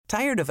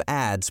Tired of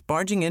ads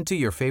barging into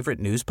your favorite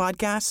news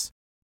podcasts?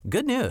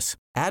 Good news.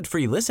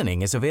 Ad-free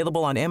listening is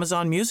available on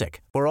Amazon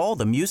Music for all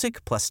the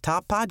music plus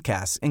top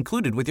podcasts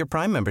included with your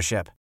Prime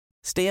membership.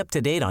 Stay up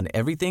to date on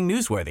everything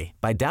newsworthy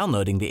by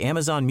downloading the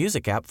Amazon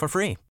Music app for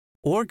free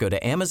or go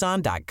to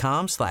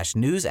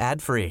amazon.com/news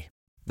ad free.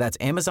 That's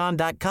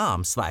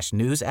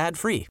amazon.com/news ad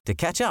free to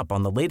catch up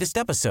on the latest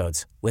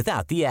episodes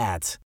without the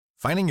ads.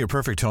 Finding your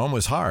perfect home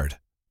was hard,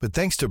 but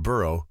thanks to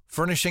Burrow,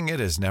 furnishing it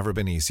has never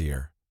been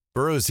easier.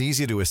 Burrow's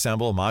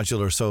easy-to-assemble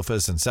modular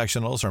sofas and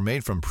sectionals are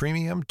made from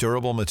premium,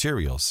 durable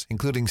materials,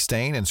 including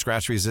stain and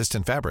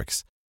scratch-resistant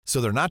fabrics.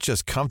 So they're not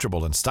just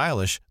comfortable and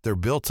stylish, they're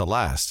built to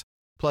last.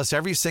 Plus,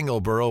 every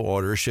single Burrow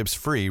order ships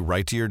free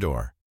right to your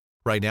door.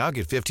 Right now,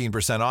 get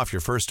 15% off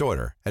your first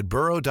order at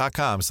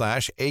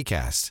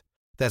burrow.com/ACAST.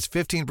 That's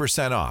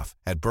 15% off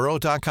at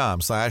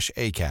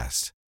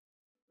burrow.com/ACAST.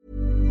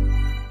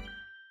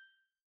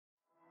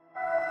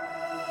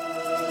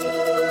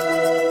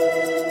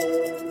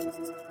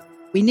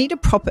 We need a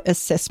proper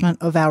assessment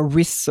of our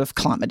risks of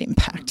climate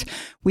impact.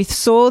 We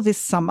saw this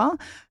summer,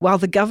 while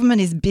the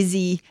government is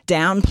busy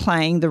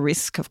downplaying the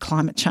risk of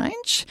climate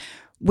change,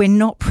 we're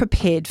not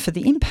prepared for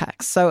the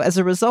impacts. So as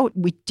a result,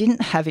 we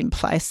didn't have in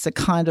place the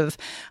kind of,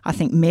 I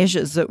think,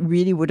 measures that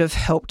really would have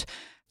helped,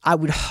 I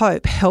would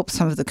hope, help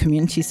some of the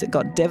communities that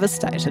got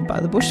devastated by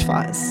the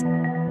bushfires.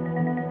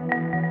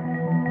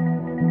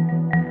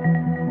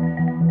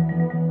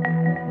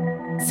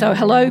 So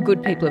hello,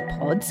 good people of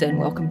Pods, and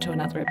welcome to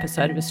another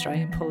episode of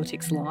Australian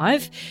Politics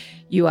Live.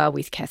 You are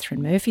with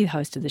Catherine Murphy, the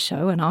host of the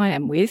show, and I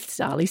am with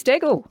Zali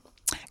Steggall.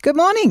 Good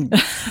morning.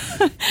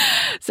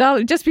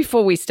 Zali, just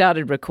before we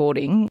started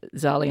recording,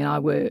 Zali and I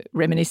were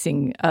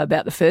reminiscing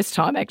about the first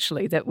time,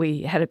 actually, that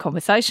we had a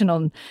conversation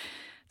on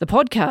the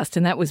podcast,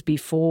 and that was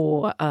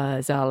before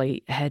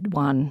Zali had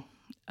won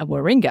a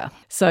Warringah.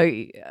 So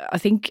I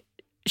think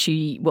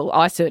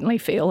I certainly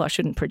feel, I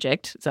shouldn't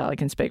project, Zali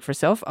can speak for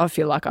herself, I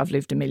feel like I've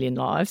lived a million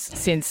lives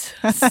since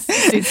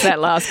that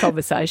last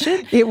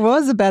conversation. It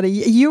was about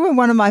you were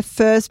one of my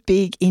first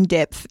big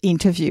in-depth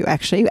interview,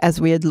 actually,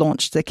 as we had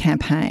launched the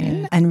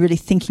campaign and really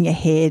thinking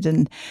ahead,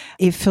 and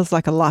it feels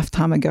like a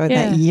lifetime ago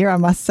that year, I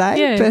must say.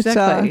 Yeah,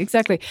 but,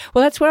 exactly.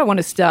 Well, that's where I want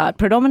to start.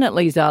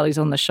 Predominantly, Zali's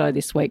on the show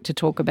this week to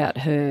talk about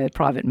her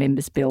private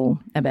member's bill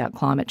about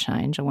climate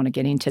change. I want to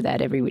get into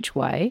that every which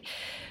way,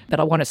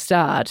 but I want to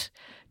start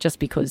just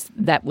because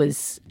that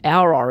was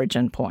our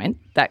origin point,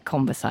 that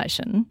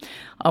conversation.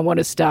 I want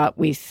to start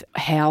with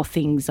how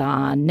things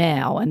are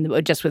now, and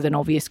just with an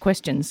obvious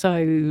question.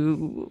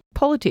 So,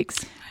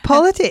 politics.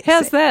 Politics.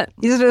 How's that?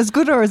 Is it as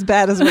good or as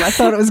bad as what I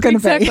thought it was going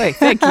to be? Exactly.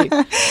 Thank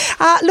you.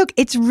 Look,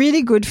 it's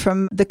really good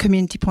from the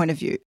community point of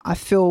view. I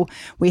feel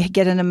we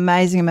get an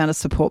amazing amount of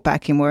support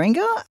back in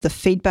Warringah. The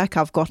feedback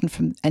I've gotten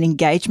from an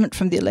engagement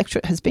from the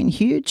electorate has been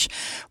huge.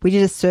 We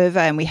did a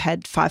survey and we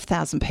had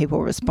 5,000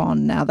 people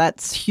respond. Now,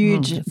 that's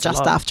huge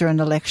just after an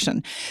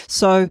election.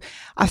 So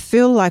I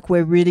feel like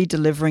we're really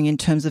delivering in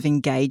terms of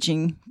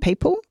engaging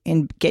people,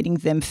 in getting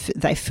them,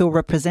 they feel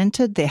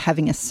represented, they're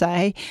having a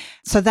say.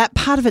 So that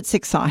part of it's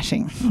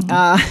exciting.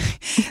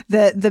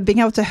 The being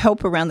able to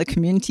help around the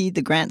community,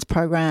 the grants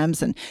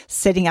programs and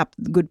setting up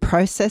good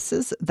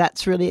processes,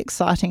 that's really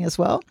exciting as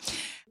well.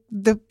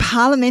 The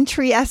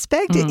parliamentary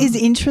aspect is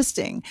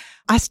interesting.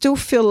 I still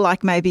feel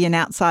like maybe an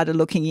outsider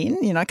looking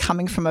in,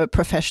 coming from a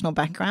professional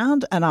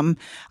background, and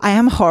I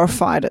am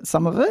horrified at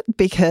some of it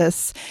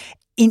because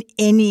in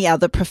any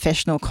other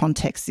professional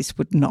context, this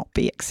would not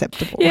be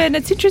acceptable. Yeah, and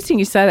it's interesting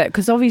you say that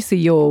because obviously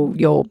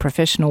your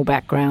professional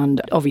background,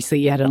 obviously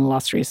you had an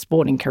illustrious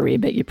sporting career,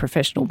 but your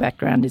professional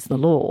background is the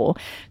law.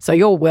 So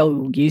you're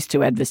well used to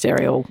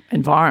adversarial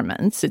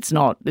environments. It's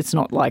not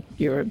like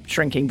you're a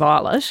shrinking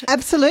violet.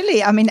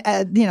 Absolutely. I mean,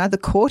 the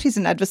court is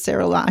an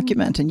adversarial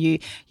argument, and you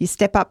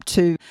step up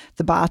to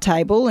the bar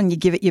table and you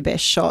give it your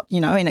best shot,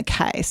 in a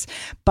case.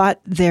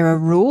 But there are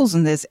rules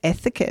and there's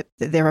etiquette.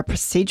 There are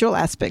procedural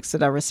aspects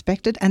that are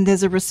respected. And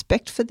there's a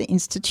respect for the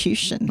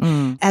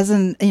institution. As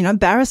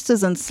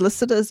barristers and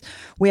solicitors,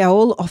 we are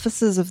all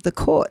officers of the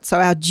court. So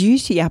our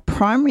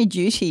primary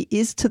duty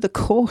is to the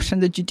court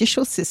and the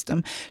judicial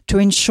system to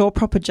ensure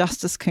proper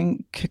justice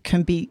can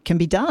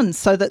be done,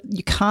 so that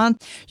you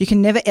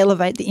can never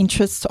elevate the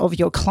interests of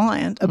your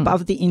client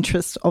above the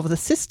interests of the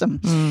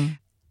system.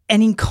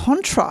 And in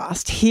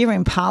contrast, here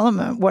in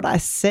Parliament, what I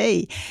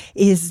see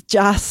is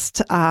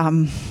just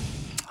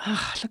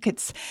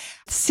it's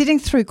sitting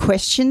through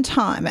question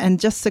time and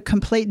just a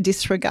complete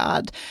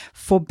disregard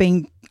for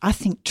being, I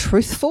think,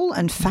 truthful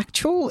and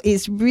factual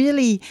is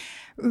really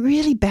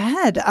really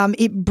bad.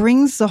 It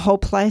brings the whole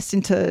place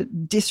into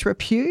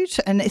disrepute,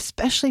 and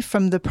especially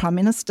from the Prime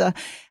Minister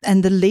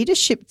and the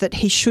leadership that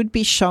he should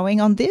be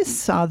showing on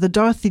this. The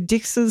Dorothy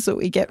Dixes that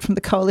we get from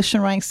the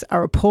coalition ranks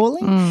are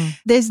appalling.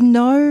 There's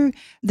no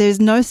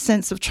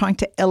sense of trying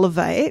to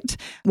elevate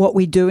what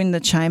we do in the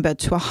chamber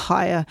to a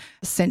higher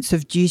sense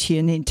of duty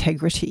and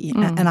integrity.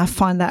 And I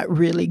find that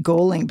really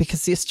galling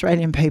because the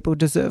Australian people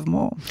deserve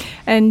more.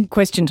 And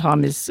question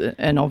time is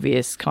an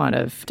obvious kind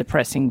of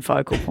depressing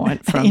focal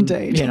point from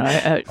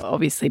Indeed.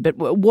 Obviously. But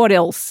what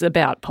else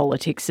about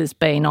politics has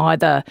been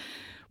either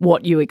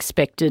what you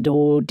expected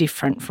or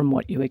different from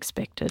what you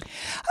expected?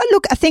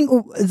 Look, I think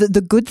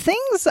the good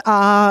things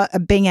are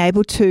being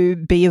able to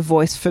be a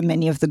voice for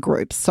many of the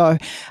groups. So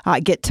I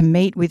get to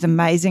meet with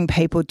amazing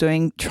people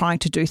trying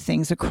to do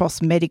things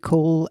across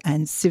medical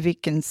and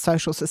civic and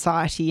social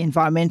society,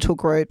 environmental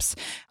groups.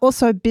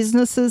 Also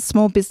businesses,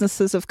 small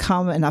businesses have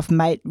come, and I've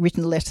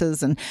written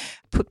letters and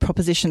put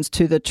propositions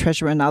to the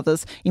Treasurer and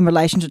others in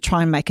relation to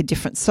try and make a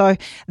difference. So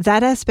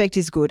that aspect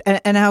is good.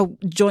 And our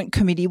joint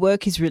committee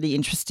work is really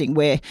interesting,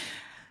 where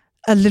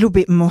a little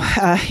bit more,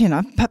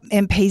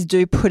 MPs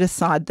do put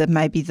aside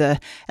maybe the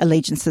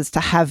allegiances to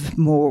have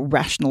more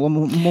rational or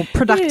more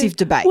productive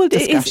debate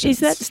discussions. Is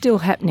that still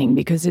happening?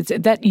 Because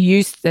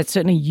that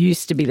certainly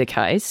used to be the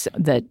case,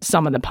 that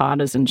some of the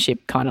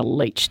partisanship kind of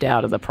leached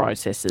out of the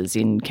processes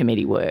in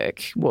committee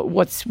work.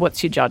 What's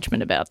your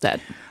judgment about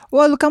that?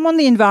 Well, look, I'm on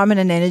the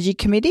Environment and Energy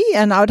Committee,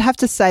 and I would have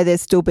to say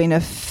there's still been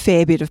a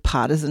fair bit of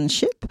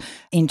partisanship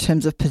in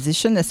terms of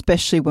position,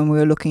 especially when we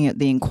were looking at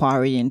the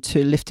inquiry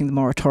into lifting the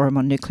moratorium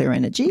on nuclear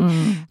energy.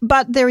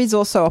 But there is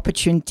also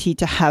opportunity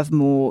to have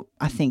more,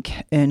 I think,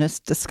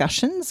 earnest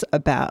discussions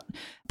about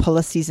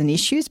policies and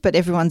issues, but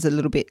everyone's a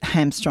little bit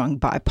hamstrung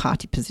by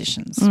party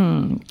positions.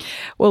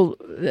 Well,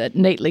 that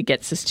neatly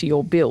gets us to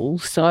your bill.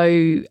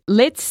 So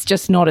let's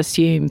just not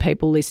assume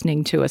people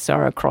listening to us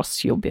are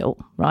across your bill,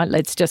 right?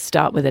 Let's just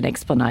start with an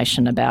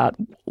explanation about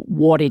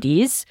what it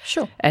is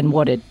and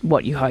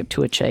what you hope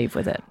to achieve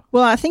with it.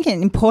 Well, I think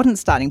an important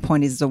starting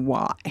point is the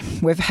why.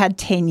 We've had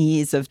 10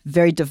 years of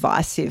very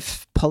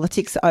divisive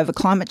politics over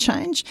climate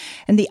change.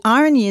 And the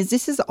irony is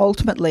this is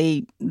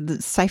ultimately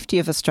the safety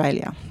of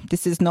Australia.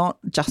 This is not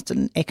just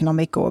an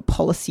economic or a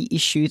policy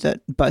issue that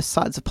both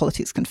sides of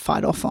politics can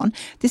fight off on.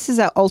 This is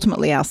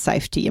ultimately our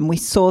safety. And we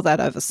saw that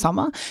over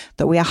summer,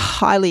 that we are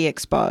highly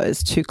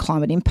exposed to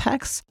climate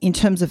impacts in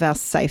terms of our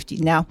safety.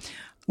 Now,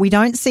 we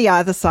don't see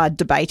either side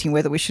debating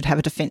whether we should have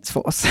a defence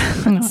force.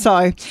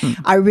 So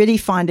I really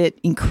find it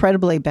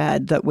incredibly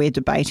bad that we're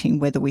debating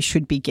whether we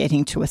should be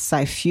getting to a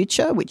safe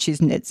future, which is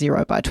net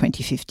zero by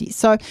 2050.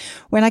 So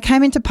when I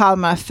came into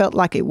Parliament, I felt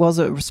like it was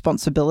a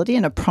responsibility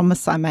and a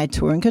promise I made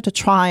to Wirringah to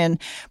try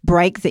and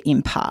break the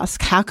impasse.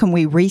 How can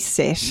we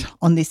reset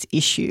on this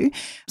issue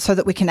so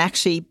that we can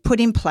actually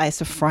put in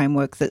place a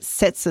framework that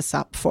sets us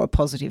up for a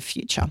positive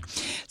future?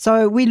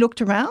 So we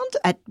looked around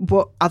at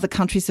what other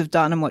countries have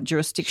done and what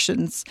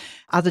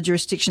other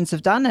jurisdictions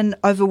have done, and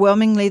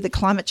overwhelmingly the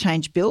Climate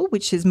Change Bill,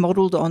 which is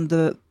modelled on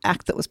the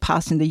Act that was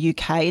passed in the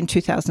UK in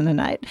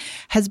 2008,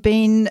 has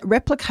been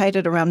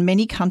replicated around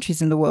many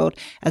countries in the world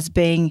as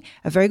being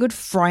a very good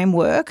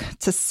framework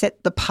to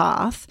set the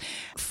path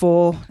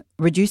for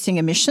reducing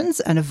emissions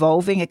and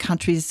evolving a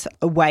countries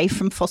away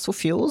from fossil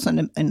fuels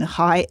and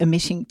high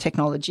emitting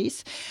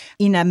technologies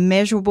in a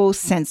measurable,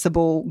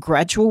 sensible,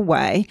 gradual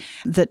way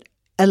that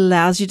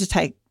allows you to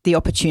take the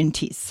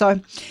opportunities.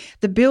 So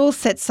the bill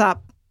sets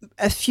up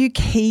a few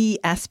key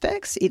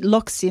aspects. It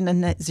locks in a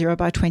net zero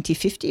by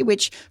 2050,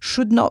 which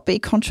should not be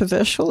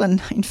controversial.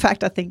 And in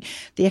fact, I think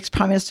the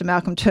ex-Prime Minister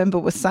Malcolm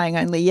Turnbull was saying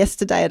only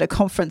yesterday at a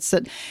conference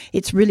that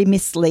it's really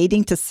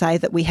misleading to say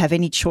that we have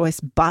any choice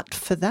but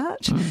for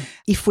that.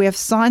 If we have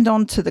signed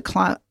on to the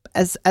climate,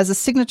 as a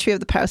signatory of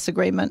the Paris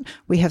Agreement,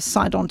 we have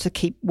signed on to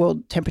keep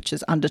world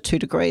temperatures under 2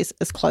 degrees,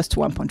 as close to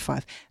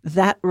 1.5.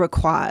 That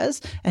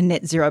requires a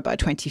net zero by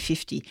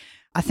 2050.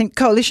 I think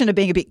Coalition are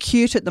being a bit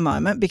cute at the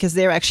moment because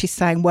they're actually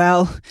saying,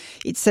 well,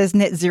 it says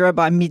net zero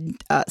by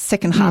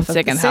second half of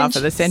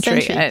the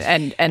century.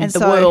 And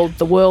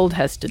the world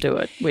has to do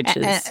it, which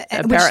is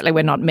apparently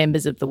we're not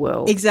members of the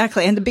world.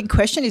 Exactly. And the big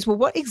question is, well,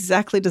 what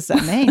exactly does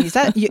that mean?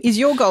 Is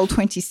your goal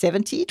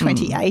 2070,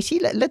 2080?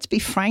 Let's be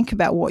frank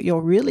about what you're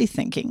really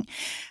thinking.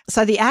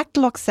 So the Act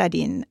locks that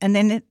in, and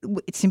then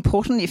it's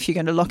important if you're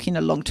going to lock in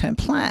a long-term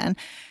plan.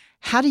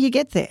 How do you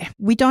get there?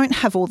 We don't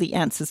have all the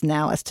answers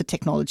now as to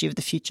technology of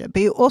the future,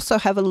 but you also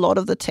have a lot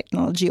of the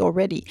technology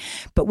already.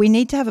 But we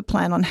need to have a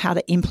plan on how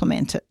to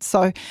implement it.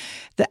 So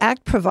the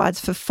Act provides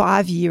for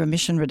 5-year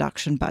emission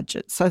reduction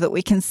budget so that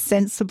we can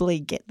sensibly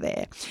get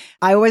there.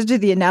 I always do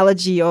the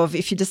analogy of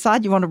if you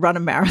decide you want to run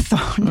a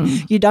marathon,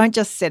 you don't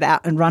just set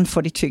out and run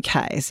 42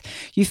 Ks.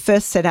 You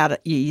first set out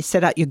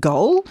your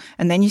goal,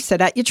 and then you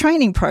set out your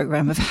training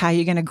program of how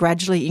you're going to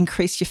gradually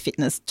increase your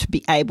fitness to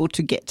be able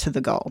to get to the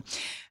goal.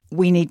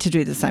 We need to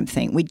do the same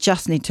thing. We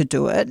just need to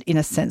do it in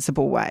a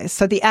sensible way.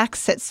 So the Act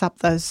sets up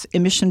those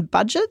emission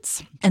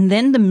budgets, and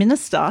then the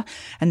minister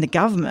and the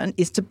government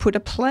is to put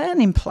a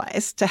plan in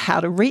place to how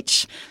to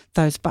reach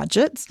those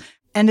budgets,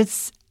 and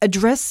it's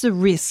address the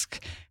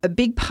risk. A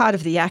big part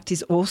of the Act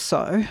is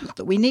also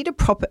that we need a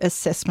proper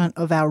assessment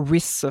of our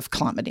risks of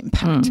climate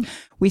impact.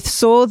 We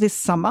saw this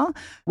summer,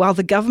 while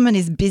the government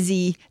is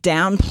busy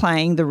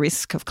downplaying the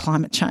risk of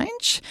climate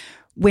change,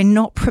 we're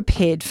not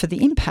prepared for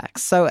the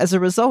impacts. So as a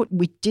result,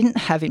 we didn't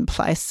have in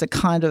place the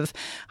kind of,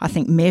 I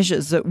think,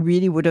 measures that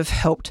really would have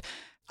helped,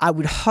 I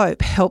would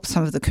hope, help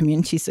some of the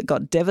communities that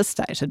got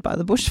devastated by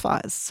the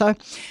bushfires. So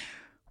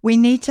We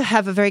need to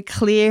have a very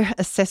clear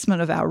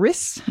assessment of our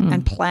risks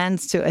and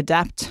plans to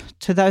adapt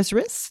to those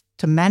risks,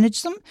 to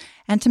manage them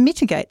and to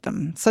mitigate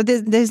them. So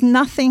there's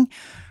nothing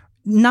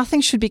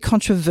should be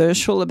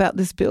controversial about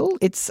this bill.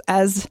 It's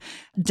as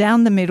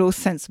down the middle,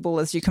 sensible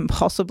as you can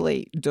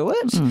possibly do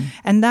it.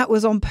 And that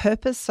was on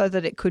purpose so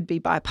that it could be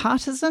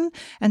bipartisan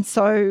and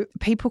so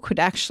people could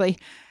actually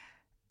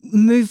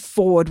move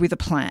forward with a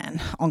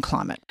plan on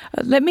climate.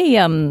 Let me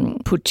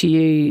put to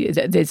you,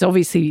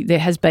 there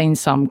has been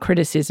some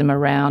criticism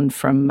around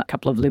from a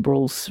couple of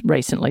Liberals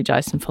recently,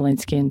 Jason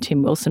Falinski and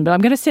Tim Wilson, but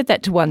I'm going to set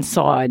that to one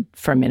side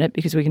for a minute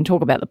because we can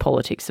talk about the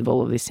politics of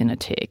all of this in a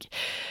tick.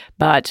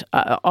 But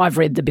I've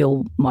read the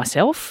bill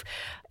myself.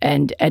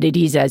 And it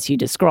is, as you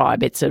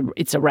describe, it's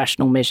a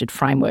rational, measured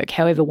framework.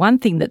 However, one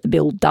thing that the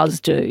bill does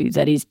do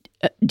that is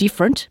a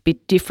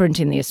bit different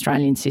in the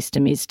Australian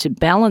system is to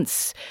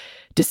balance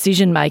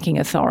decision-making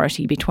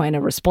authority between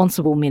a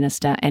responsible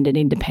minister and an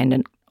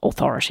independent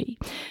authority.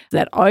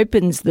 That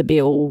opens the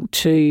bill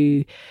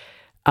to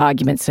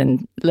arguments,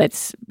 and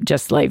let's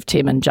just leave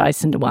Tim and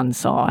Jason to one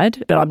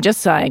side. But I'm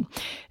just saying...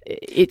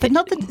 it's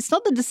not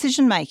the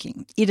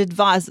decision-making. It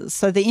advises.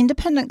 So the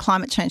Independent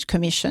Climate Change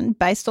Commission,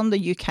 based on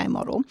the UK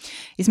model,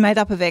 is made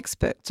up of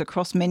experts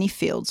across many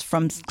fields,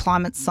 from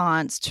climate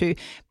science to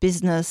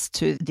business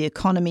to the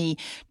economy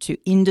to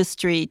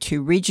industry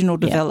to regional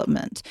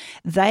development.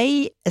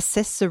 They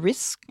assess the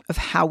risk of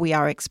how we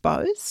are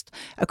exposed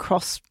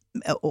across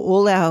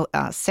all our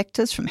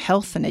sectors, from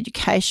health and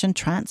education,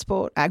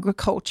 transport,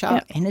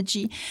 agriculture,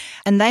 energy,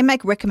 and they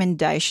make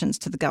recommendations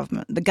to the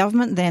government. The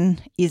government then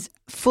is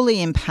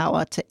fully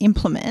empowered to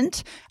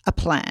implement a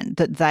plan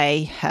that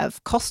they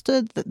have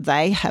costed, that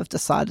they have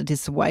decided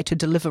is the way to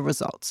deliver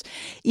results.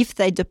 If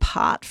they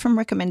depart from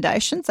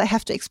recommendations, they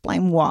have to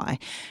explain why.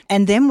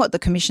 And then what the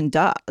Commission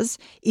does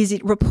is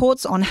it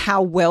reports on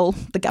how well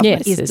the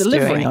government is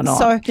delivering. Or not.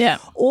 So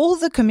all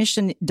the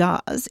Commission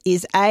does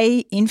is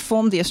A,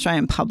 inform the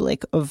Australian public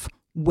of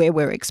where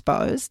we're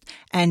exposed,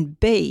 and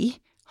B,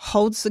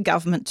 holds the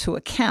government to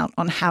account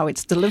on how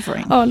it's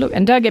delivering. Oh, look,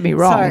 and don't get me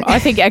wrong. I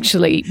think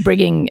actually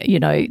bringing,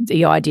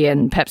 the idea,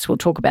 and perhaps we'll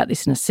talk about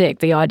this in a sec,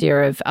 the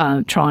idea of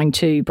trying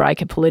to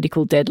break a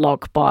political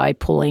deadlock by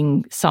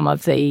pulling some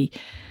of the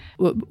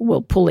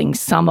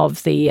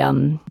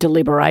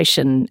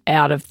deliberation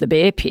out of the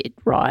bear pit,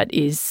 right,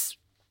 is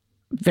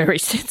very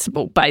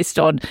sensible based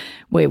on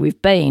where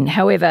we've been.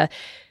 However,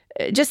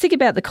 just think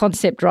about the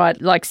concept,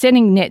 right? Like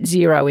setting net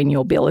zero in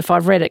your bill, if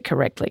I've read it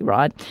correctly,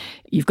 right?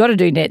 You've got to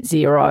do net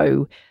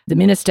zero. The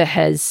minister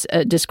has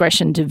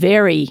discretion to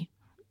vary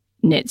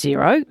net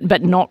zero,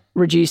 but not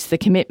reduce the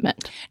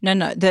commitment.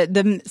 No.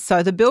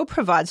 So the bill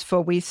provides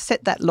for, we've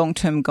set that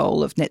long-term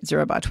goal of net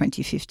zero by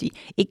 2050.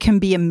 It can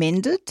be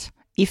amended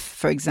if,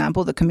 for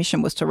example, the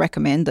Commission was to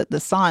recommend that the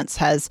science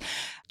has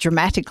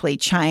dramatically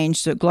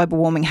changed, that global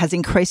warming has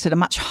increased at a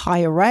much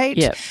higher rate,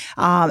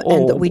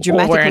 and that we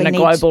dramatically we're in a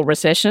global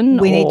recession.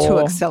 We need to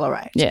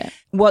accelerate. Yeah.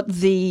 What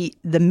the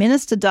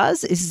minister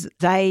does is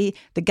the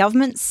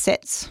government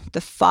sets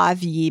the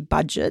 5-year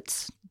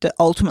budgets that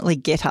ultimately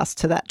get us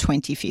to that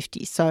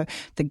 2050. So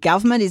the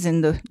government is in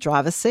the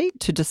driver's seat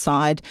to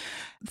decide.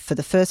 For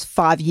the first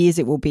 5 years,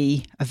 it will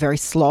be a very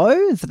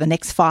slow. For the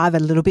next 5, a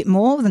little bit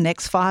more. The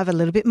next 5, a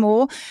little bit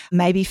more.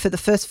 Maybe for the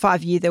first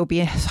 5 years, there will be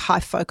a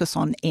high focus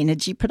on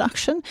energy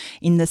production.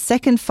 In the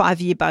second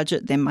 5-year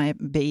budget, there may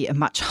be a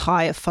much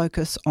higher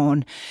focus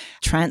on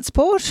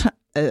transport,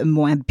 a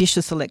more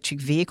ambitious electric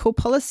vehicle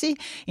policy.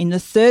 In the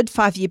third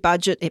 5-year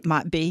budget, it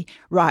might be,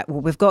 right,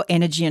 well, we've got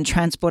energy and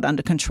transport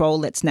under control.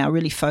 Let's now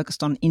really focus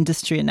on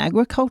industry and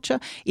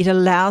agriculture. It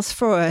allows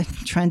for a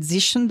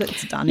transition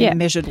that's done in a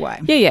measured way.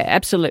 Yeah,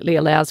 absolutely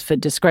allows for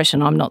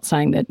discretion. I'm not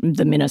saying that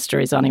the minister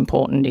is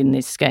unimportant in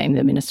this scheme.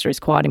 The minister is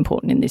quite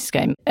important in this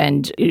scheme.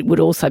 And it would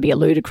also be a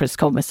ludicrous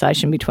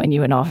conversation between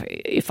you and I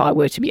if I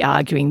were to be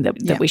arguing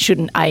that we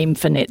shouldn't aim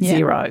for net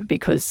zero,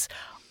 because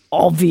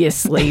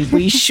obviously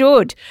we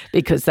should,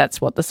 because that's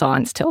what the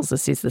science tells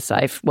us is the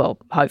safe, well,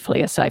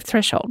 hopefully a safe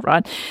threshold,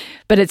 right?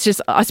 But it's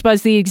just, I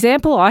suppose the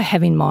example I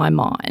have in my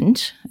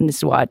mind, and this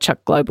is why I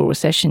chucked global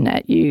recession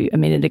at you a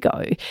minute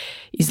ago,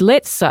 is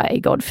let's say,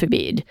 God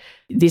forbid,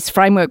 this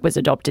framework was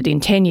adopted in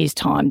 10 years'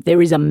 time,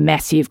 there is a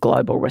massive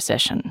global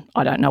recession.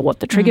 I don't know what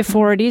the trigger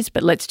for it is,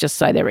 but let's just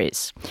say there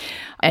is.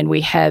 And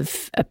we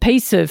have a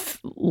piece of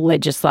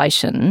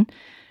legislation,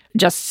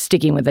 just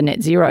sticking with the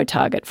net zero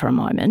target for a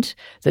moment,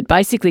 that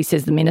basically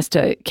says the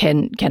minister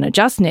can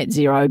adjust net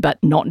zero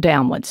but not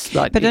downwards.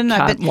 Like, but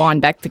can't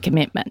wind back the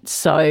commitment.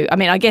 So, I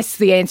mean, I guess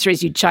the answer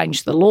is you'd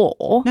change the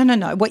law.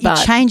 No. What you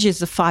change is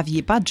the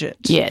 5-year budget.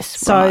 Yes,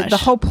 So the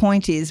whole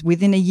point is,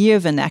 within a year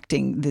of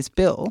enacting this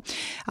bill,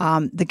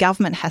 the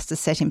government has to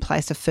set in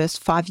place a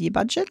first 5-year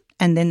budget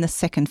and then the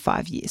second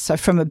 5 years. So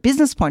from a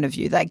business point of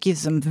view, that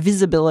gives them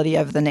visibility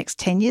over the next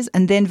 10 years.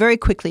 And then very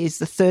quickly is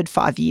the third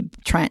 5-year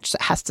tranche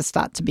that has to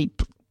start to be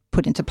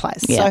put into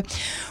place. Yeah. So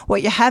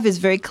what you have is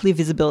very clear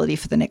visibility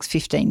for the next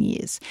 15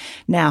 years.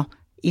 Now,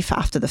 if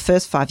after the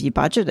first 5-year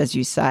budget, as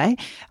you say,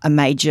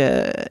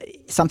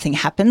 something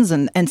happens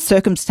and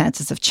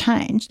circumstances have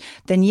changed,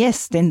 then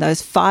yes, then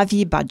those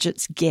 5-year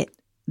budgets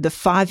the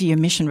 5-year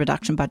emission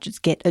reduction budgets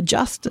get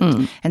adjusted.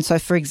 And so,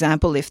 for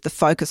example, if the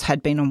focus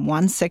had been on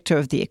one sector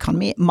of the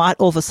economy, it might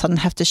all of a sudden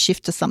have to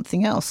shift to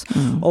something else.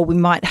 Or we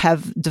might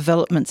have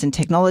developments in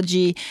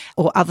technology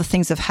or other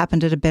things have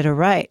happened at a better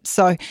rate.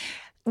 So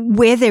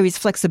where there is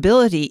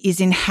flexibility is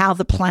in how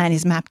the plan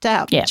is mapped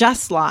out. Yeah.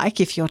 Just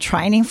like if you're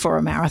training for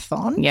a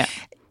marathon. Yeah.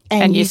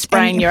 And you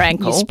sprain your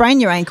ankle. You sprain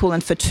your ankle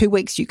and for 2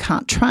 weeks you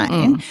can't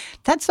train.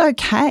 That's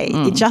okay.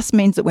 It just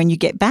means that when you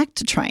get back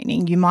to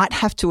training, you might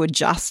have to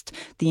adjust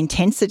the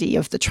intensity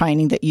of the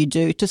training that you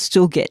do to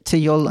still get to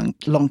your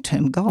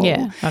long-term goal.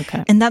 Yeah,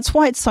 okay. And that's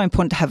why it's so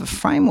important to have a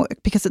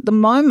framework, because at the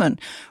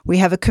moment we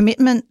have a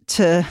commitment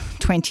to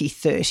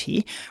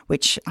 2030,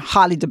 which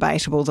highly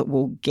debatable that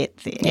we'll get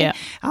there.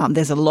 Yeah.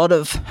 There's a lot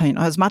of,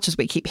 as much as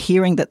we keep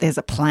hearing that there's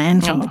a plan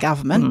from the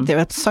government, there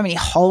are so many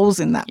holes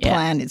in that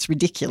plan, it's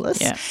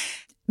ridiculous. Yeah.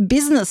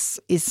 Business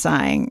is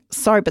saying,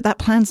 sorry, but that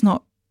plan's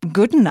not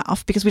good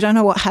enough because we don't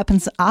know what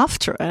happens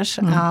after it.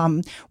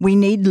 We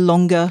need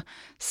longer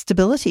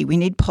stability. We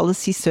need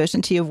policy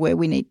certainty of where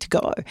we need to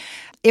go.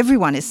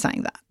 Everyone is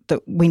saying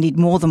that we need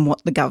more than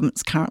what the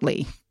government's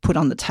currently put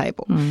on the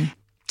table.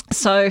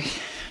 So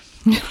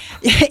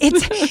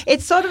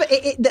it's sort of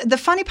the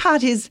funny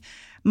part is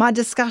my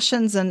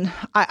discussions, and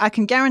I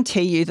can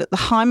guarantee you that the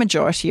high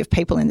majority of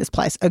people in this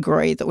place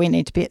agree that we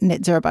need to be at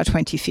net zero by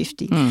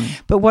 2050.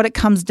 But what it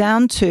comes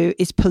down to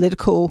is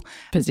political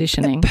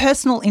positioning,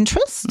 personal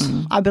interest,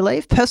 I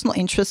believe, personal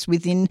interest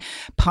within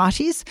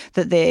parties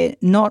that they're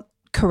not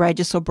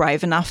courageous or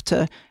brave enough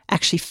to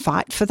actually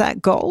fight for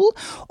that goal,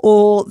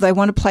 or they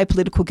want to play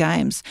political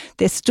games.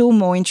 They're still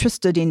more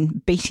interested in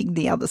beating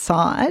the other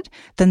side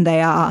than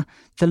they are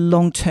the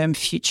long-term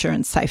future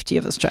and safety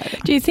of Australia.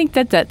 Do you think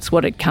that that's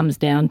what it comes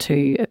down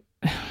to?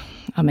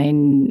 I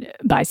mean,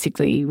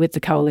 basically with the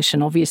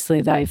coalition,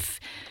 obviously they've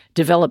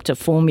developed a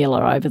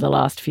formula over the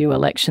last few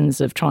elections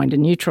of trying to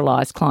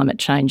neutralise climate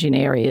change in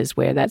areas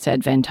where that's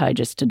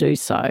advantageous to do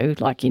so,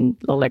 like in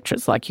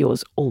electorates like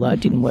yours, although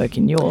it didn't work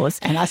in yours.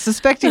 And I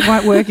suspect it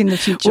won't work in the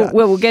future.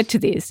 Well, we'll get to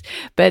this.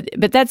 But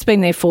that's been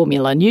their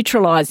formula,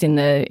 neutralise in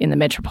the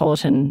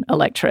metropolitan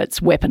electorates,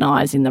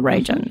 weaponise in the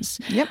regions.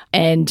 Yep.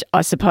 And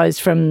I suppose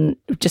from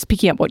just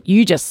picking up what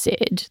you just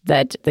said,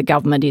 that the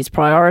government is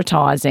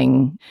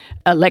prioritising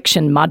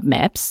election mud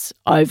maps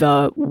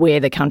over where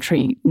the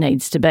country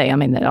needs to be. I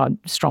mean, I'm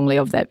strongly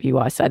of that view.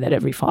 I say that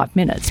every 5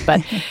 minutes.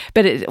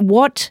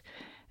 But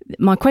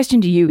my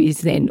question to you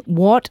is then,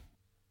 what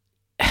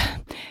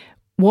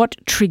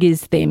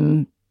triggers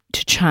them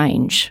to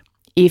change?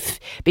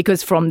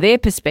 Because from their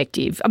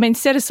perspective, I mean,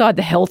 set aside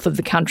the health of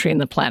the country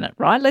and the planet,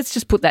 right? Let's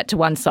just put that to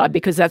one side,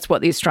 because that's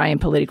what the Australian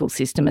political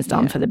system has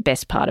done for the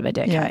best part of a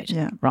decade,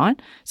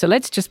 right? So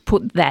let's just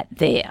put that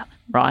there,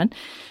 right?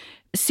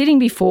 Sitting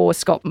before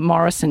Scott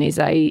Morrison is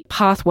a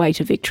pathway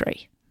to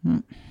victory,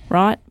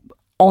 right?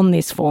 On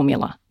this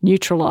formula,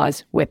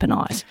 neutralise,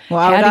 weaponise.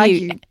 Well,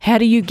 how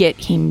do you get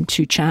him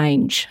to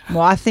change?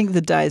 Well, I think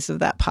the days of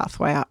that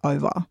pathway are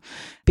over,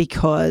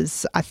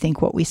 because I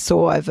think what we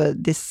saw over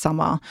this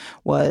summer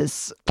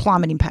was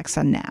climate impacts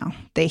are now.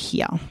 They're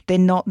here. They're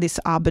not this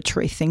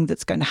arbitrary thing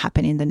that's going to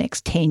happen in the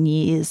next 10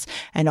 years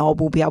and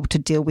we'll be able to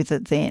deal with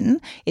it then.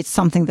 It's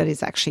something that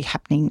is actually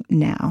happening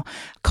now.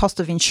 Cost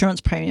of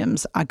insurance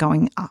premiums are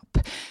going up.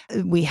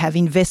 We have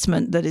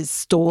investment that is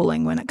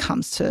stalling when it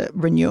comes to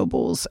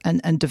renewables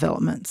and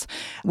developments.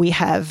 We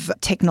have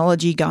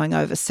technology going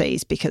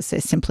overseas because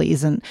there simply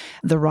isn't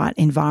the right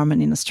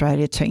environment in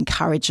Australia to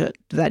encourage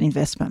that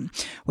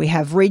investment. We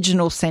have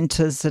regional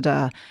centres that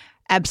are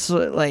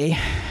absolutely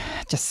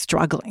just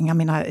struggling. I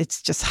mean,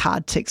 it's just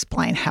hard to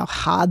explain how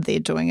hard they're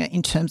doing it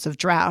in terms of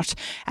drought.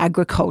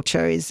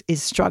 Agriculture is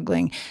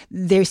struggling.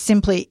 This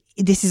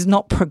is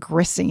not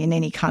progressing in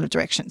any kind of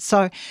direction.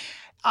 So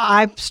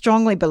I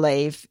strongly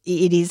believe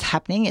it is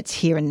happening. It's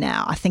here and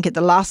now. I think at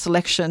the last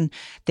election,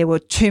 there were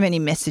too many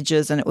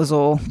messages and it was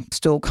all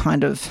still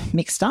kind of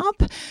mixed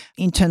up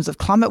in terms of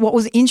climate. What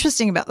was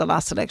interesting about the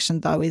last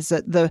election, though, is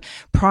that the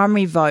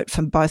primary vote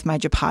from both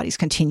major parties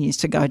continues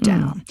to go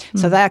down.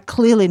 So they are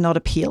clearly not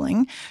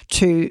appealing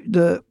to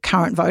the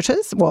current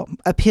voters,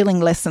 appealing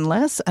less and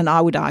less, and I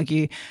would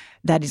argue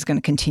that is going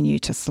to continue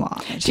to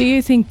slide. Do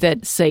you think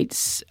that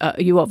seats,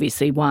 you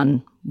obviously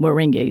won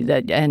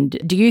Warringah, and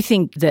do you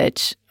think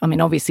that, I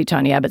mean, obviously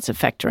Tony Abbott's a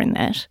factor in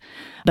that,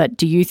 but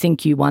do you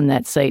think you won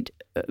that seat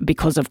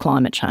because of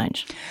climate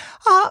change?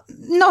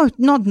 No,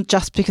 not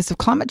just because of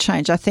climate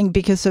change. I think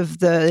because of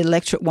the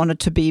electorate wanted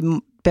to be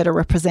better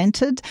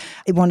represented.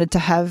 It wanted to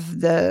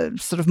have the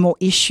sort of more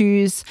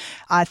issues.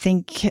 I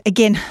think,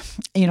 again,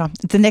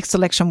 the next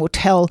election will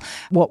tell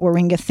what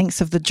Warringah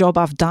thinks of the job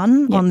I've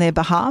done on their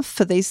behalf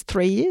for these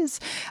 3 years.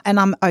 And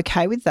I'm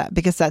okay with that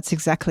because that's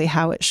exactly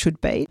how it should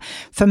be.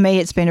 For me,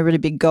 it's been a really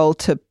big goal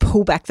to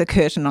pull back the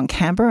curtain on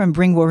Canberra and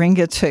bring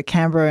Warringah to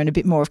Canberra and a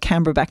bit more of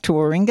Canberra back to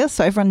Warringah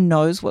so everyone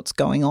knows what's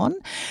going on.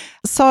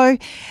 So,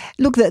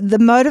 look,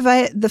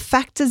 the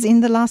factors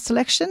in the last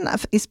election,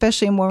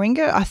 especially in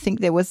Warringah, I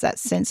think there was that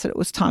sense that it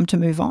was time to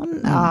move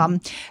on. I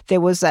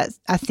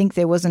think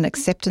there was an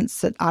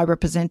acceptance that I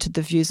represented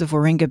the views of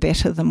Warringah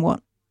better than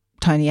what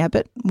Tony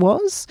Abbott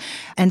was.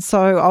 And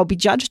so I'll be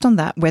judged on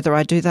that, whether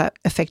I do that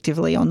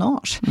effectively or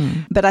not.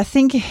 But I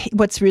think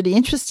what's really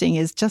interesting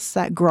is just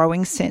that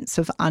growing sense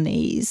of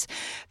unease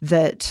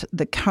that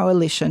the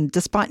coalition,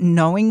 despite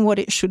knowing what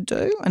it should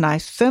do, and I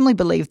firmly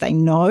believe they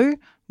know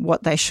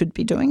what they should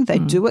be doing. They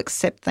do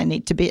accept they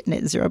need to be at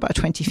net zero by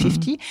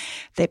 2050.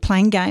 They're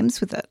playing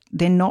games with it.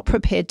 They're not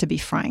prepared to be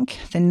frank.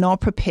 They're not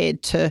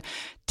prepared to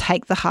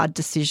take the hard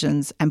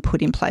decisions and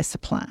put in place a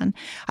plan.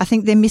 I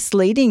think they're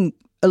misleading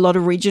a lot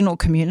of regional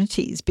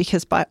communities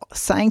because by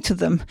saying to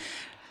them,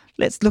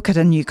 let's look at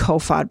a new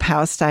coal-fired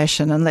power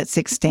station and let's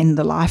extend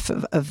the life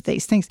of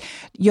these things,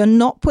 you're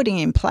not putting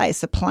in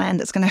place a plan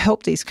that's going to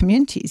help these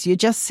communities. You're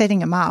just setting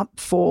them up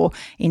for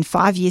in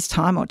 5 years'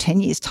 time or 10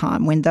 years'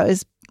 time when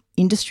those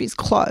industries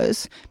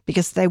close,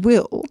 because they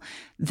will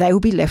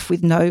be left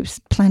with no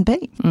plan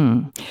B.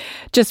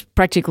 Just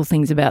practical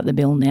things about the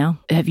bill now.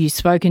 Have you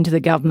spoken to the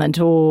government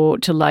or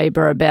to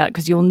Labor about,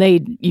 because you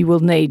will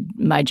need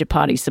major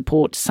party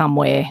support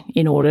somewhere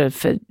in order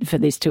for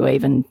this to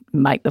even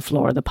make the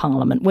floor of the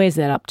Parliament. Where's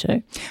that up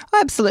to? Oh,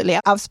 absolutely.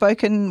 I've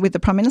spoken with the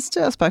Prime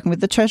Minister, I've spoken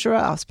with the Treasurer,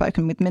 I've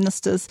spoken with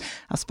ministers,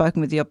 I've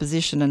spoken with the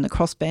opposition and the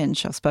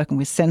crossbench, I've spoken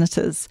with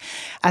senators.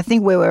 I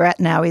think where we're at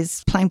now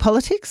is playing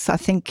politics. I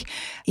think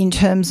in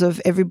terms of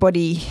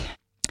everybody,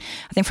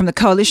 I think from the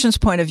coalition's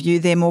point of view,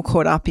 they're more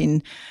caught up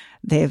in,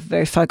 they're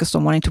very focused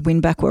on wanting to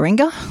win back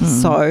Warringah.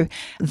 So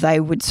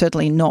they would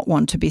certainly not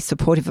want to be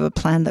supportive of a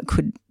plan that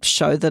could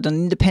show that an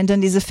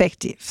independent is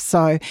effective.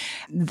 So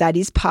that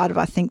is part of,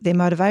 I think, their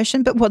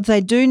motivation. But what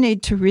they do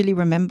need to really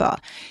remember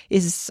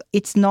is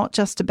it's not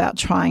just about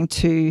trying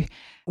to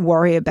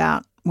worry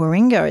about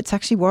Warringah. It's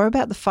actually worry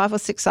about the 5 or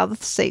 6 other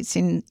seats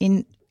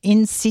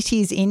in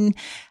cities, in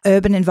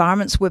urban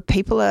environments where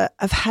people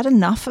have had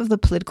enough of the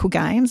political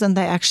games and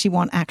they actually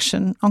want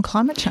action on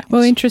climate change.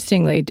 Well,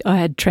 interestingly, I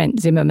had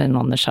Trent Zimmerman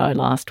on the show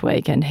last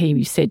week and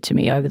he said to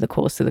me over the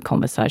course of the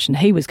conversation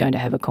he was going to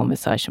have a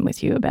conversation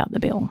with you about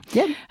the bill.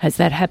 Yeah. Has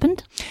that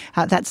happened?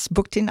 That's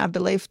booked in, I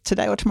believe,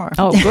 today or tomorrow.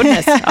 Oh,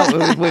 goodness.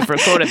 We've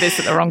recorded this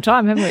at the wrong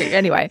time, haven't we?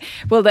 Anyway,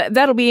 well,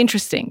 that'll be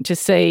interesting to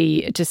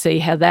see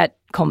how that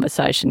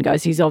conversation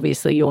goes. He's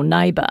obviously your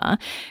neighbour.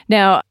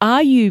 Now,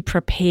 are you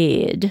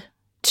prepared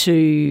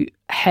to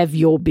have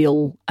your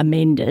bill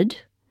amended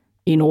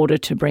in order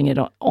to bring it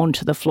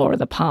onto the floor of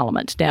the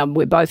Parliament? Now,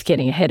 we're both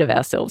getting ahead of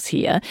ourselves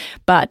here,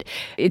 but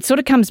it sort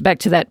of comes back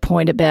to that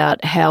point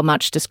about how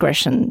much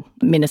discretion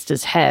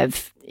ministers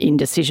have in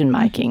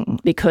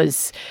decision-making,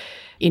 because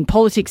in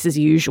politics as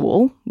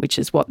usual, which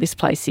is what this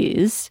place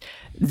is,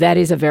 that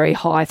is a very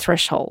high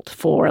threshold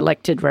for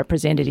elected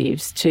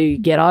representatives to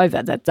get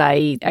over, that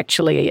they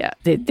actually,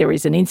 there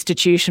is an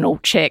institutional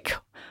check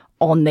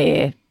on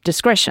their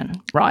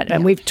discretion, right? Yeah.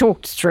 And we've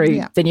talked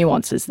through the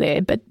nuances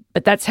there, but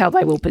that's how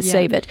they will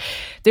perceive it.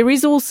 There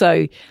is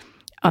also,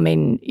 I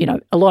mean,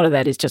 a lot of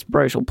that is just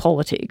brutal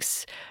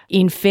politics.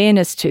 In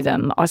fairness to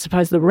them, I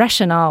suppose the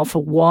rationale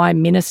for why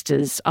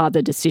ministers are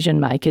the decision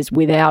makers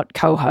without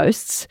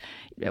co-hosts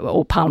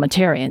or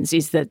parliamentarians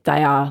is that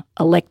they are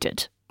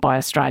elected by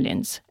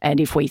Australians. And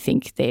if we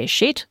think they're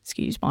shit,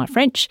 excuse my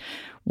French,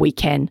 we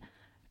can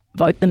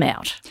vote them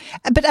out.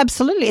 But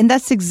absolutely, and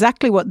that's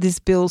exactly what this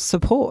bill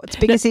supports,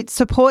 because it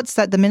supports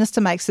that the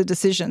minister makes a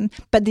decision,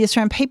 but the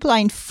Australian people are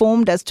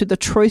informed as to the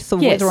truth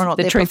of whether or not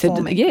they're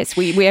performing. Yes,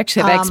 we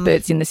actually have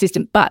experts in the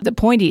system. But the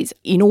point is,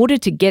 in order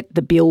to get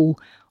the bill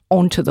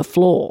onto the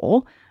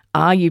floor,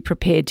 are you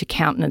prepared to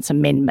countenance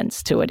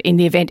amendments to it in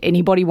the event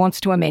anybody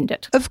wants to amend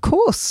it? Of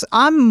course.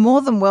 I'm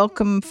more than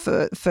welcome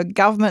for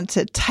government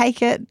to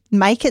take it,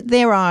 make it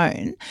their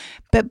own,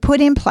 but put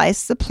in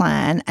place the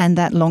plan and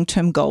that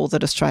long-term goal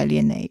that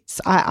Australia needs.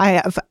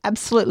 I have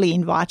absolutely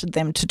invited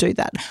them to do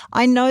that.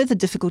 I know the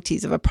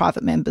difficulties of a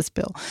private member's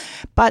bill,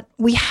 but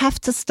we have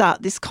to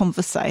start this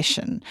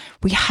conversation.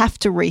 We have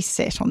to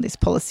reset on this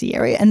policy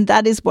area, and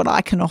that is what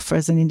I can offer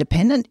as an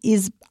independent,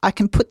 is I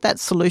can put that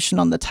solution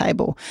on the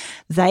table.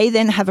 They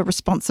then have a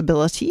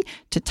responsibility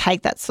to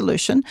take that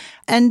solution,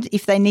 and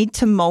if they need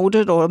to mould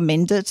it or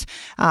amend it,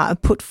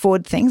 put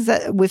forward things.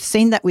 That we've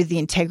seen that with the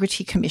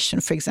Integrity Commission,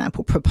 for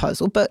example,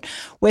 proposal, but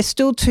we're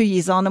still 2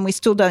 years on and we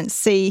still don't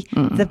see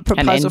the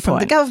proposal from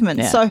the government.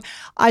 Yeah. So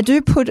I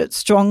do put it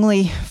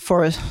strongly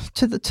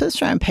to the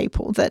Australian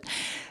people that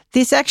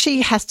this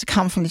actually has to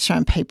come from the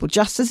Australian people.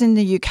 Just as in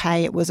the UK,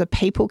 it was a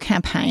people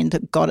campaign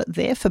that got it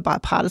there for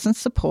bipartisan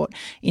support.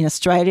 In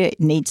Australia, it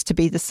needs to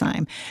be the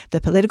same.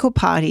 The political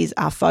parties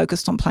are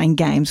focused on playing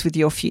games with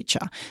your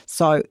future.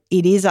 So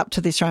it is up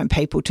to the Australian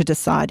people to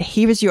decide,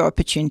 here is your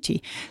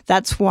opportunity.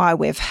 That's why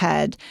we've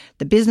had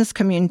the business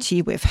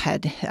community, we've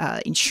had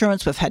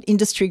insurance, we've had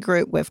industry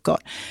group, we've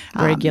got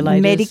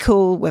regulators,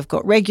 medical, we've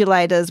got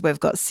regulators,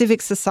 we've got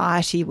civic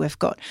society, we've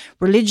got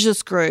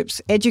religious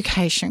groups,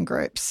 education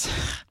groups,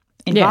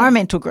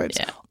 environmental groups.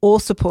 Yeah. all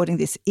supporting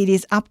this. It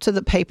is up to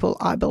the people,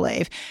 I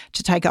believe,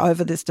 to take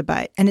over this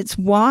debate. And it's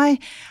why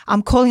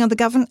I'm calling on the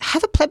government,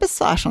 have a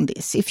plebiscite on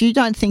this. If you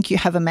don't think you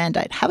have a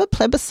mandate, have a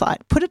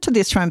plebiscite. Put it to the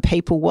Australian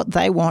people what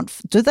they want.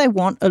 Do they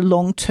want a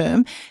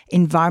long-term,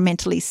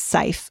 environmentally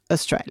safe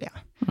Australia?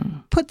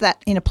 Put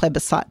that in a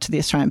plebiscite to the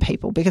Australian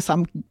people, because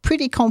I'm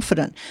pretty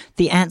confident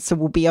the answer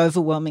will be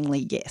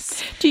overwhelmingly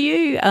yes. Do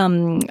you,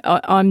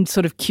 I'm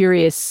sort of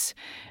curious,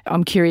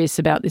 I'm curious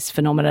about this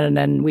phenomenon,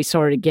 and we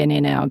saw it again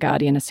in our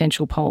Guardian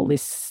Essential poll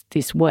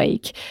this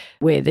week,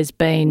 where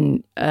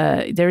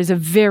there is a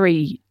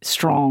very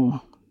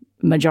strong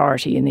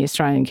majority in the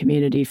Australian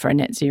community for a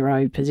net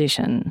zero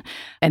position.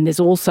 And there's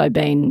also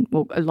been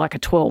like a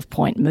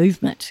 12-point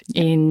movement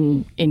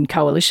in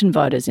coalition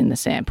voters in the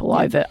sample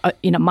over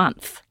in a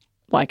month.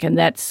 And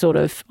that's sort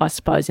of, I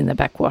suppose, in the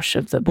backwash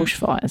of the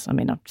bushfires. I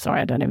mean, I'm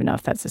sorry, I don't even know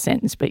if that's a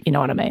sentence, but you know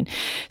what I mean.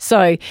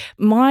 So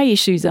my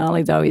issue,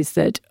 Zali, though, is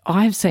that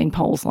I have seen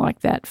polls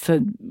like that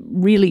for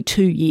really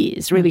 2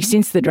 years, really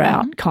since the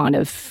drought kind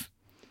of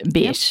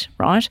bit,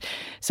 right?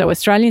 So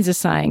Australians are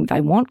saying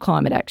they want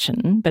climate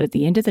action, but at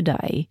the end of the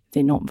day,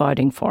 they're not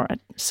voting for it.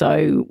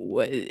 So,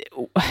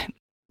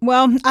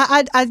 well,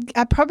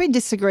 I probably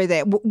disagree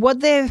there.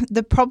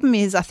 The problem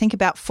is, I think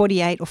about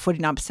 48 or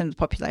 49% of the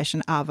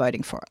population are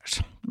voting for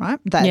it, right?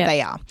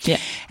 They are. Yeah.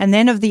 And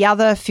then of the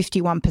other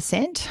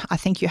 51%, I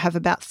think you have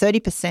about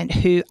 30%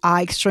 who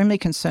are extremely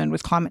concerned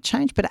with climate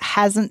change, but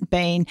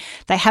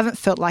they haven't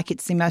felt like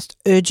it's the most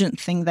urgent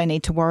thing they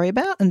need to worry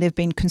about, and they've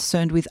been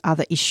concerned with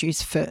other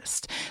issues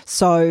first.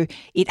 So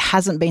it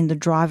hasn't been the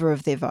driver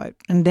of their vote.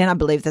 And then I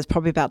believe there's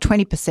probably about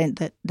 20%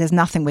 that there's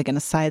nothing we're going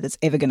to say that's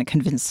ever going to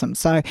convince them.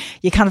 So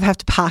you kind of have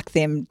to park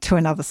them to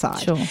another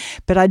side. Sure.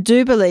 But I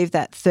do believe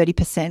that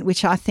 30%,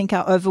 which I think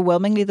are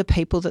overwhelmingly the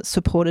people that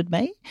supported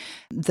me,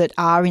 that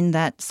are in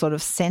that sort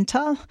of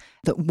centre,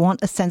 that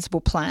want a sensible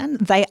plan,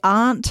 they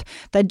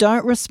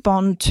don't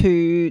respond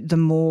to the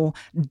more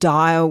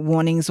dire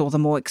warnings or the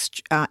more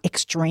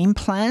extreme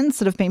plans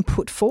that have been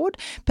put forward,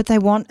 but they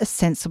want a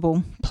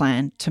sensible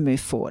plan to move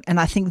forward. And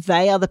I think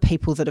they are the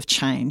people that have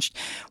changed.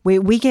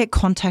 We get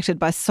contacted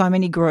by so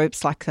many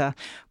groups, like got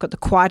the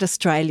Quiet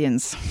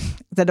Australians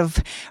that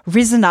have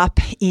risen up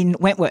in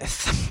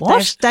Wentworth.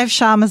 What? Dave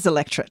Sharma's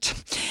electorate.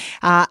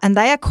 And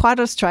they are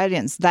Quiet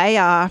Australians. They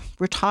are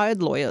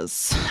retired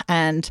lawyers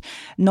and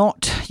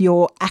not your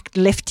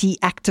lefty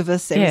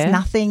activists. There is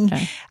nothing.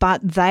 Okay.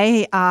 But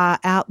they are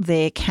out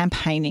there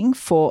campaigning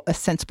for a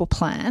sensible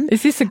plan.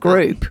 Is this a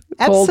group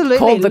absolutely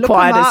called the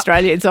Quiet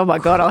Australians? Oh, my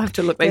God, I'll have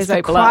to look these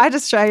people up. Quiet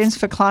Australians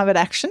for Climate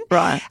Action.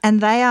 Right.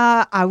 And they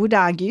are, I would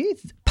argue,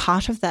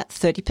 part of that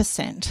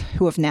 30%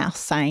 who have now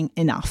saying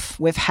enough.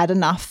 We've had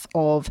enough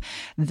of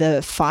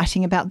the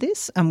fighting about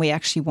this, and we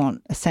actually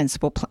want a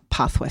sensible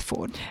pathway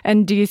forward.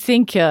 And do you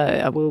think,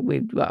 I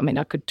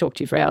could talk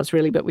to you for hours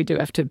really, but we do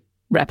have to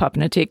wrap up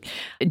in a tick.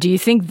 Do you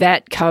think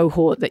that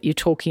cohort that you're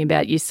talking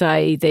about, you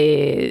say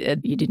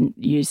you didn't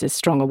use as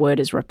strong a word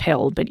as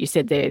repelled, but you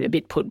said they're a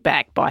bit put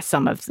back by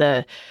some of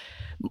the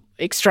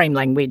extreme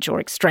language or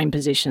extreme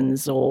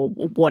positions or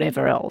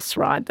whatever else,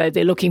 right?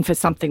 They're looking for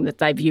something that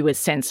they view as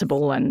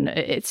sensible and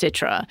et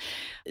cetera.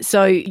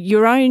 So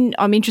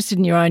I'm interested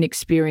in your own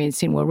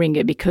experience in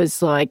Warringah,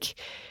 because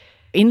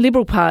in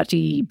Liberal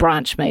Party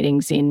branch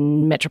meetings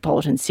in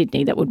metropolitan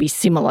Sydney that would be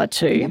similar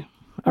to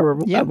a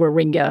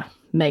Warringah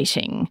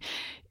meeting,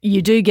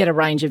 you do get a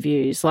range of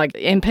views, like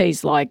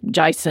MPs like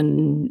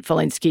Jason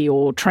Falinski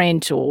or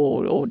Trent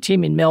or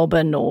Tim in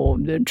Melbourne or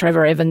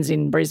Trevor Evans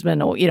in Brisbane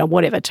or,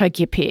 whatever, take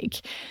your pick.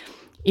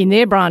 In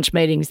their branch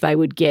meetings, they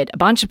would get a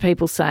bunch of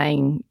people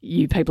saying,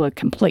 you people are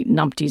complete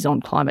numpties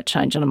on climate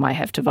change and I may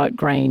have to vote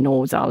Green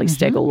or Zali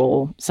Steggall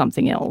or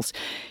something else.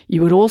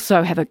 You would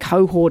also have a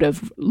cohort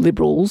of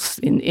Liberals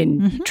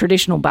in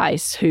traditional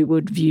base who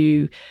would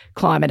view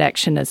climate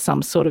action as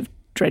some sort of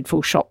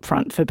dreadful shop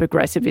front for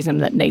progressivism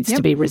that needs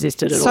to be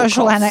resisted at all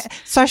costs.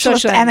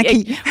 Socialist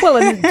anarchy. Well,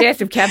 and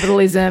death of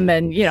capitalism,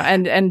 and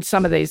and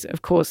some of these,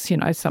 of course,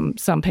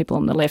 some people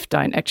on the left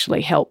don't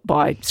actually help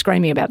by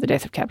screaming about the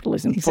death of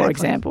capitalism, for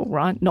example,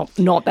 right?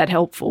 Not that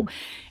helpful.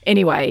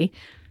 Anyway,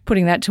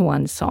 putting that to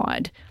one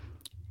side,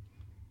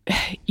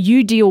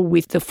 you deal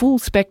with the full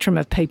spectrum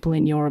of people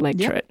in your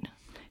electorate. Yep.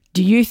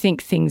 Do you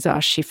think things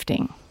are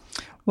shifting?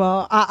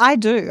 Well, I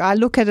do. I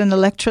look at an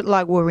electorate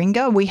like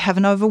Warringah. We have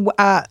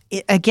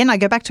again, I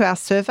go back to our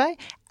survey,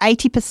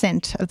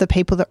 80% of the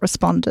people that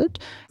responded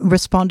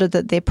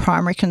that their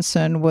primary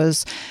concern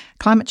was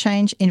climate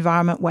change,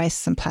 environment,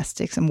 wastes and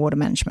plastics and water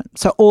management.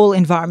 So all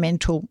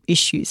environmental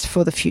issues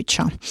for the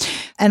future.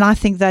 And I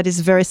think that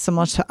is very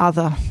similar to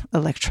other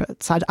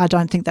electorates. I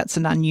don't think that's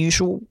an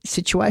unusual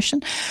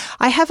situation.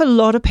 I have a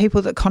lot of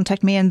people that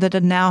contact me and that are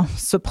now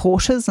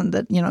supporters and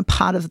that,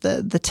 part of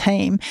the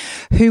team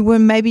who were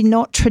maybe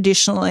not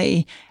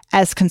traditionally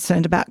as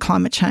concerned about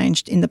climate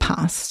change in the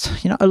past.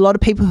 You know, a lot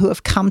of people who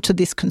have come to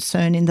this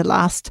concern in the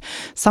last,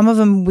 some of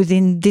them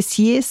within this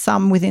year,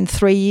 some within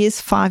 3 years,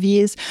 5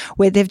 years,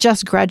 where they've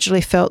just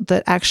gradually felt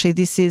that actually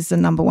this is the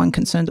number one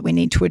concern that we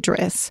need to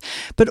address.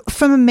 But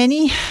from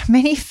many,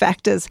 many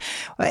factors,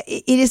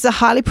 it is a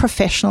highly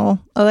professional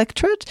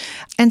electorate.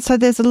 And so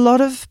there's a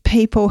lot of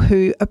people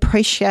who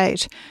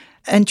appreciate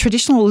and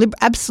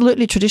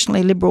absolutely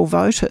traditionally liberal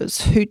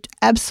voters who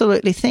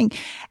absolutely think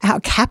our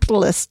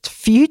capitalist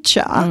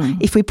future,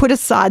 if we put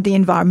aside the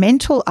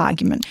environmental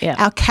argument,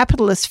 our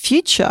capitalist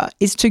future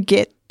is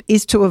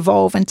to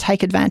evolve and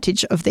take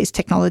advantage of these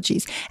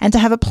technologies and to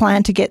have a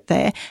plan to get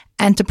there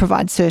and to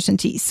provide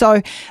certainty.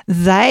 So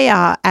they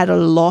are at a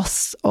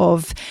loss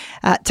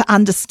to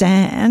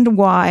understand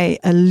why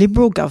a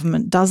liberal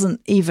government doesn't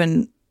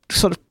even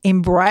sort of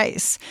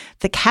embrace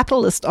the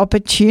capitalist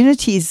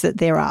opportunities that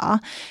there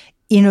are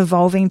in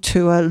evolving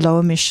to a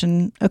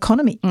low-emission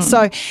economy.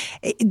 So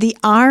the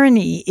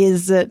irony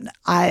is that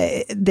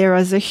there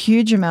is a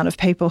huge amount of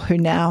people who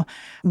now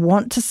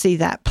want to see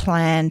that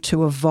plan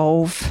to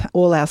evolve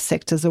all our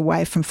sectors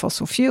away from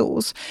fossil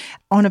fuels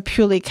on a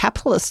purely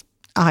capitalist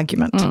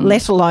argument,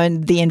 let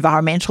alone the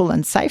environmental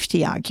and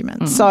safety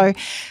argument. So,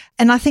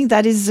 and I think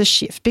that is a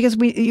shift because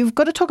you've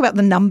got to talk about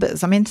the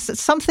numbers. I mean,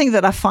 something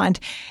that I find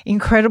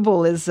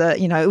incredible is,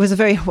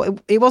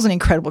 it wasn't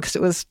incredible because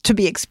it was to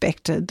be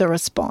expected, the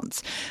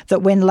response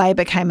that when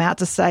Labor came out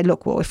to say,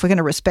 look, well, if we're going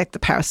to respect the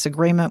Paris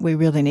Agreement, we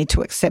really need to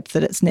accept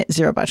that it's net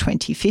zero by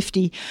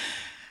 2050.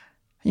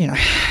 You know,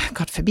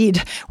 God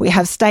forbid, we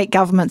have state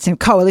governments in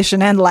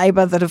coalition and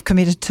Labor that have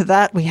committed to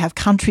that. We have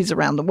countries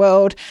around the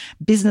world,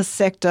 business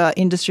sector,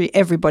 industry,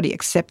 everybody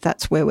accept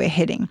that's where we're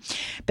heading.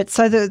 But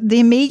so the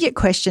immediate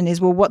question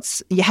is, well,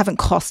 you haven't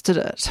costed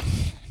it.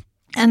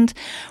 And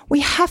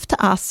we have to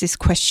ask this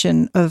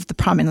question of the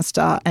Prime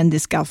Minister and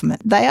this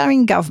government. They are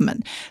in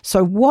government.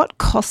 So what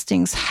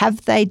costings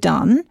have they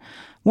done?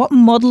 What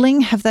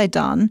modelling have they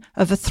done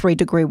of a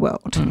 3-degree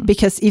world?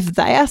 Because if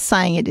they are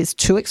saying it is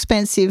too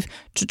expensive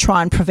to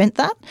try and prevent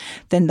that,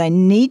 then they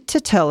need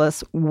to tell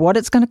us what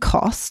it's going to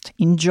cost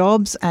in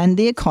jobs and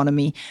the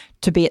economy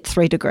to be at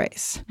 3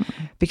 degrees,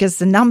 because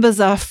the numbers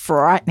are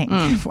frightening.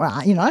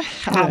 Well, you know,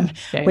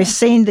 we've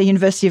seen the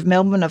University of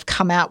Melbourne have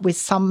come out with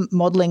some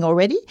modelling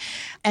already,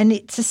 and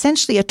it's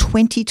essentially a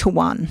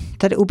 20-to-1,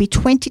 that it will be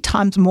 20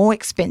 times more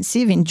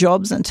expensive in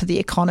jobs and to the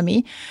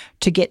economy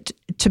to get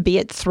to be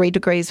at 3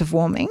 degrees of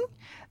warming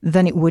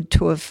than it would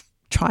to have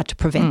tried to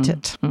prevent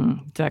it.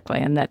 Exactly,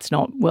 and that's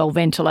not well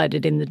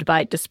ventilated in the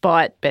debate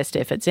despite best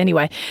efforts.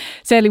 Anyway,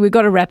 sadly, we've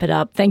got to wrap it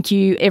up. Thank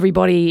you,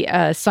 everybody,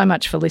 so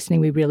much for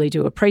listening. We really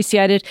do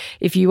appreciate it.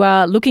 If you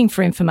are looking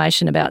for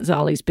information about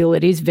Zali's bill,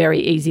 it is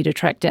very easy to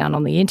track down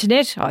on the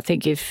internet. I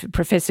think if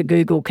Professor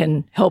Google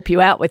can help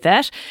you out with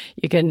that,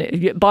 you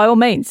can, by all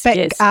means. But,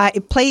 yes.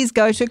 Please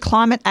go to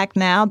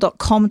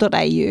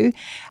climateactnow.com.au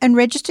and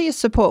register your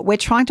support. We're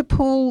trying to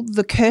pull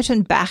the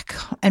curtain back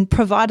and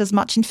provide as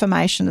much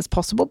information as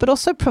possible, but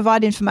also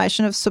provide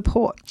information of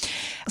support.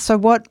 So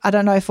I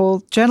don't know if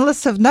all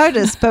journalists have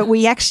noticed, but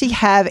we actually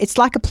have, it's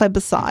like a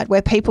plebiscite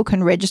where people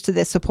can register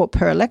their support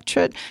per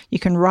electorate. You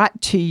can write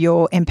to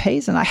your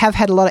MPs, and I have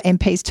had a lot of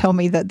MPs tell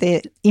me that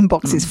their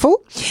inbox is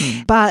full.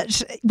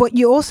 But what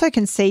you also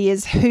can see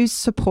is who's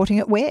supporting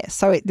it where.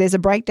 So there's a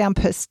breakdown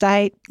per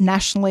state,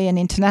 nationally and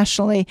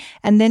internationally,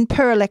 and then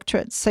per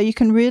electorate. So you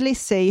can really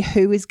see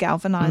who is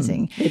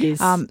galvanising. It is.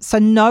 So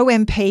no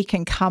MP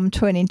can come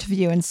to an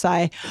interview and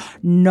say,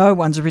 no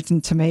one's written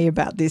to me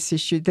about this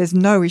issue. There's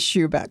no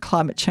issue about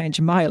climate change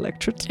in my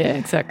electorate. Yeah,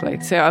 exactly.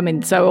 So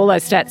all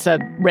those stats are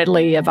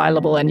readily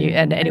available, and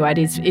anyway,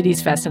 it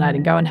is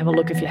fascinating. Go and have a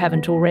look if you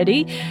haven't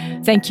already.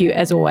 Thank you,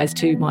 as always,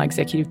 to my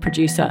executive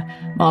producer,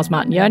 Miles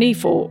Martignoni,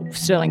 for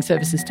sterling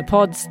services to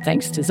Pods.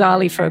 Thanks to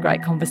Zali for a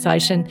great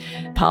conversation.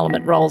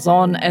 Parliament rolls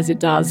on as it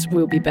does.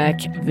 We'll be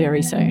back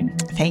very soon.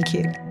 Thank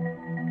you.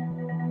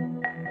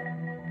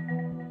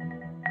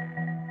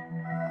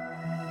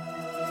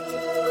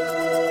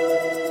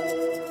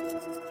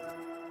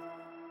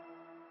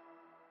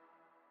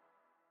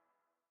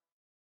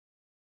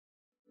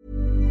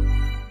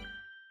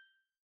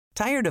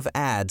 Tired of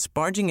ads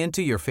barging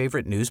into your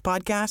favorite news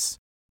podcasts?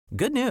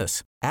 Good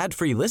news.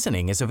 Ad-free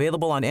listening is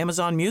available on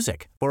Amazon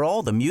Music for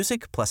all the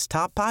music plus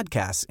top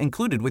podcasts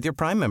included with your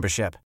Prime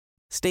membership.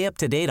 Stay up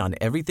to date on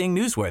everything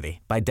newsworthy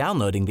by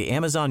downloading the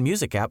Amazon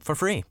Music app for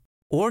free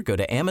or go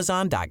to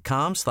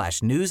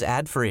amazon.com/news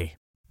ad free.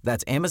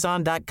 That's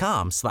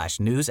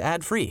amazon.com/news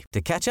ad free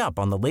to catch up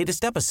on the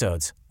latest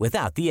episodes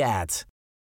without the ads.